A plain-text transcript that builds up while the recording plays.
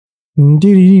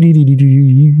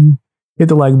Hit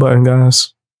the like button,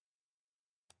 guys.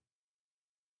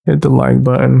 Hit the like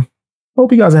button.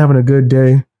 Hope you guys are having a good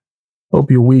day. Hope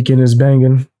your weekend is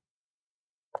banging.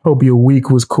 Hope your week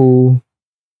was cool.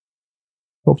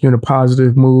 Hope you're in a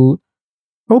positive mood.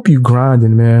 Hope you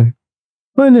grinding, man.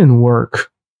 Putting in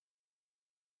work.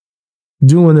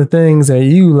 Doing the things that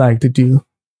you like to do.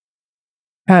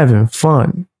 Having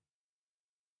fun.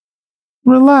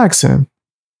 Relaxing.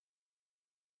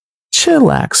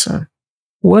 Chillaxing.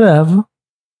 Whatever.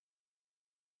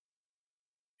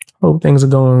 Hope things are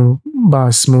going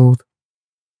by smooth.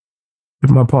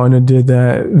 If my partner did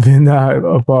that, then not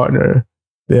a partner.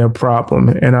 They're a problem.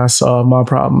 And I solve my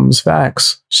problems.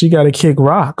 Facts. She got to kick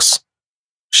rocks.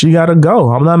 She got to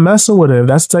go. I'm not messing with her. If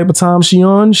that's the type of time she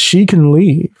on, she can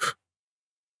leave.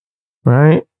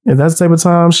 Right? If that's the type of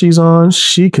time she's on,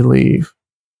 she could leave.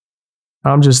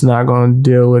 I'm just not going to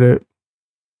deal with it.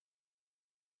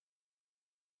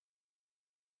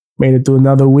 Made it through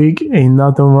another week. Ain't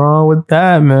nothing wrong with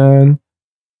that, man.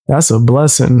 That's a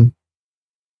blessing.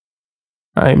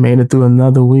 I made it through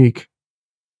another week.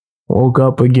 Woke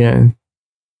up again.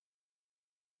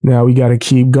 Now we got to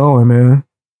keep going, man.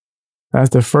 That's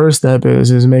the first step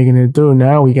is making it through.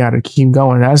 Now we got to keep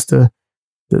going. That's the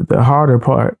harder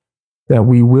part that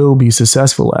we will be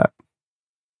successful at.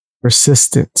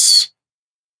 Persistence.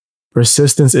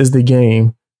 Persistence is the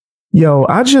game. Yo,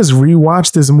 I just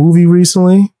rewatched this movie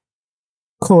recently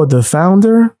called The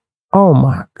Founder. Oh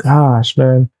my gosh,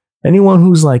 man. Anyone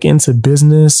who's like into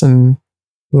business and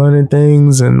learning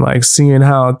things and like seeing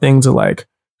how things are like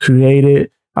created.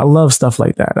 I love stuff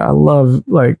like that. I love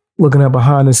like looking at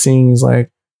behind the scenes, like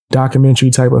documentary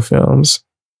type of films.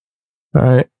 All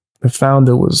right. The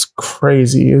Founder was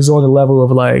crazy. It was on the level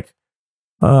of like,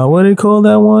 what do they call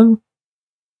that one?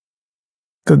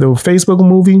 The Facebook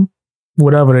movie,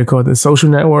 whatever they call it, The Social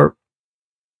Network.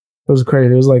 It was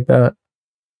crazy. It was like that.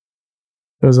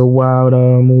 It was a wild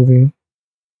movie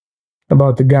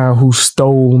about the guy who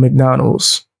stole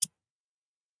McDonald's.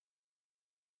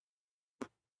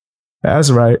 That's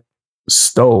right.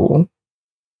 Stole.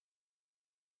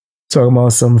 Talking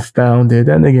about some founded.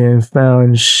 That nigga ain't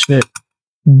found shit.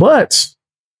 But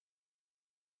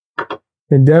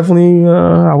it definitely,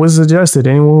 I would suggest it.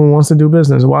 Anyone who wants to do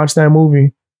business, watch that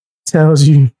movie. Tells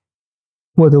you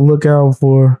what to look out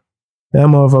for. That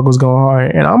motherfucker's going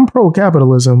hard. And I'm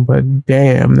pro-capitalism, but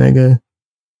damn, nigga.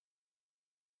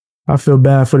 I feel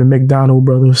bad for the McDonald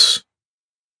brothers.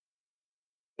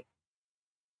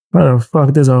 Why the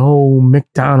fuck there's a whole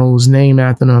McDonald's name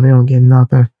after them? They don't get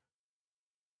nothing.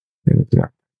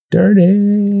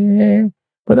 Dirty.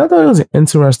 But I thought it was an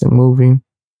interesting movie.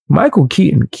 Michael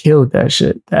Keaton killed that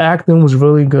shit. The acting was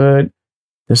really good.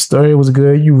 The story was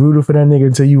good. You rooted for that nigga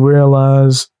until you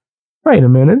realize, wait a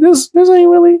minute, this ain't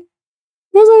really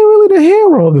the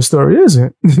hero of the story, is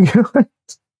it? He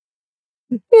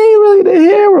ain't really the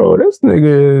hero. This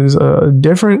nigga is a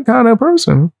different kind of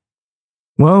person.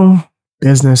 Well,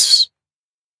 business.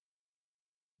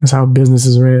 That's how business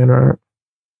is ran, right?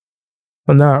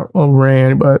 Well, not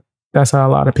ran, but that's how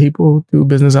a lot of people do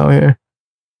business out here.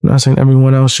 I'm not saying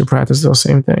everyone else should practice those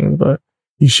same things, but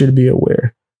you should be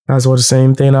aware. That's what the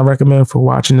same thing I recommend for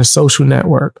watching The Social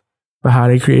Network, for how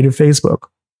they created Facebook.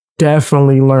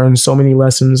 Definitely learned so many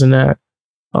lessons in that.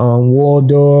 War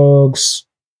Dogs,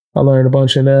 I learned a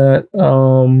bunch of that.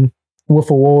 Wolf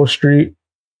of Wall Street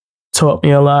taught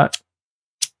me a lot.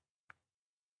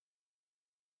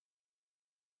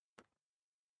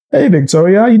 Hey,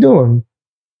 Victoria, how you doing?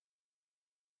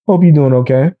 Hope you're doing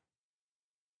okay.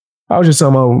 I was just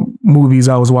talking about movies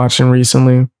I was watching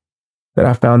recently that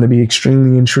I found to be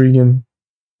extremely intriguing.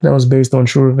 That was based on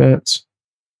true events.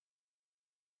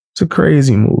 It's a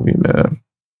crazy movie, man.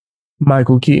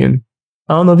 Michael Keaton.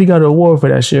 I don't know if he got an award for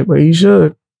that shit, but he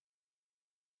should.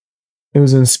 It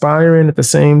was inspiring at the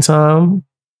same time.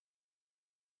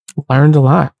 Learned a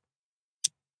lot.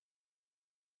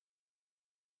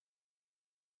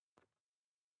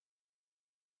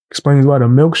 Explains why the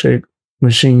milkshake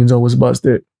machine's always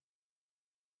busted.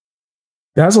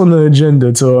 That's on the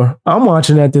agenda tour. I'm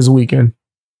watching that this weekend.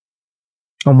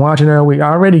 I'm watching that week. I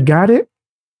already got it.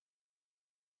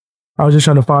 I was just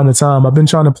trying to find the time. I've been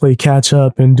trying to play catch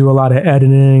up and do a lot of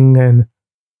editing and,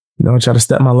 try to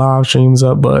step my live streams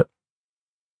up, but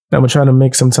I'm trying to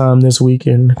make some time this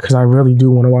weekend because I really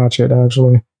do want to watch it,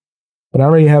 actually. But I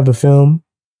already have the film.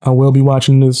 I will be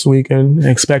watching this weekend.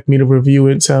 Expect me to review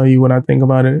it, tell you what I think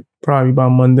about it, probably by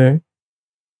Monday.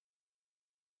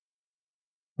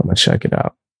 I'm going to check it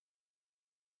out.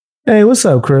 Hey, what's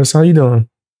up, Chris? How you doing?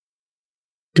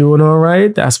 Doing all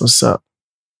right? That's what's up.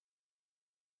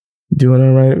 Doing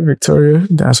it right, Victoria.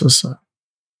 That's what's up.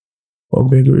 Oh,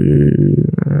 baby.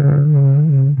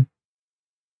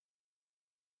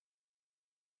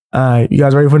 All right, you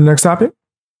guys ready for the next topic?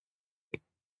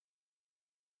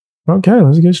 Okay,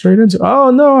 let's get straight into it.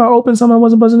 Oh no, I opened something I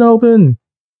wasn't supposed to open.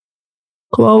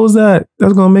 Close that.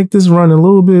 That's gonna make this run a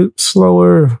little bit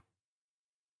slower.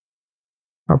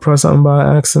 I pressed something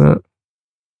by accident.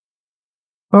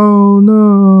 Oh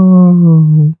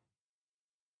no.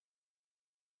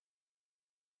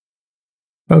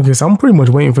 Okay, so I'm pretty much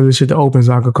waiting for this shit to open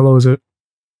so I could close it.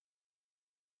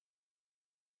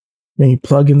 Many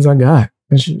plugins I got.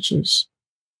 That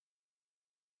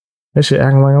shit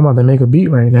acting like I'm about to make a beat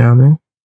right now, man.